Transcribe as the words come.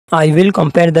I will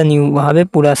compare the new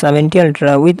Huawei Pura 70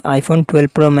 Ultra with iPhone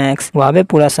 12 Pro Max. Huawei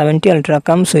Pura 70 Ultra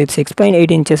comes with 6.8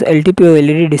 inches LTPO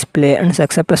LED display and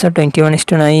success ratio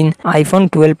 21:9. iPhone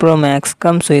 12 Pro Max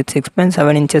comes with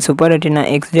 6.7 inches Super Retina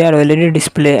XDR OLED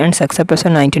display and success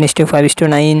ratio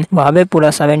 19:5:9. Huawei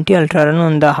Pura 70 Ultra run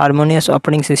on the Harmonious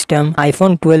operating system.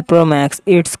 iPhone 12 Pro Max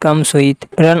it comes with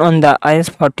run on the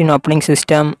iOS 14 operating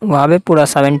system. Huawei Pura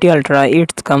 70 Ultra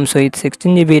it comes with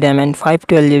 16GB RAM and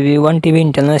 512GB 1TB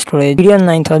internal storage, Adreno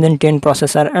 9010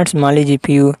 processor and Mali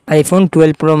GPU. iPhone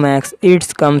 12 Pro Max it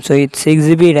comes with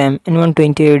 6GB RAM and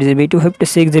 128GB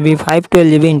 256GB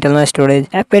 512GB internal storage,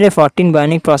 Apple A14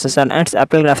 Bionic processor and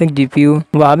Apple graphic GPU.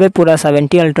 Huawei Pura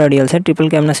 70 Ultra real set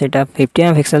triple camera setup,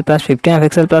 50MP plus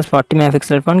 50MP plus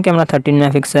 40MP, front camera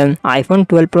 13MP. iPhone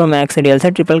 12 Pro Max real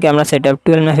set triple camera setup,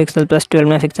 12MP plus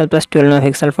 12MP plus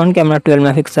 12MP, front camera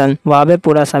 12MP. Huawei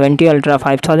Pura 70 Ultra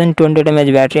 5200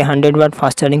 mAh battery, 100W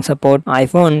fast charging support.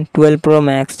 iPhone 12 Pro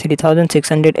Max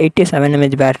 3687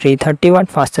 mAh battery, 30W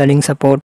fast charging support.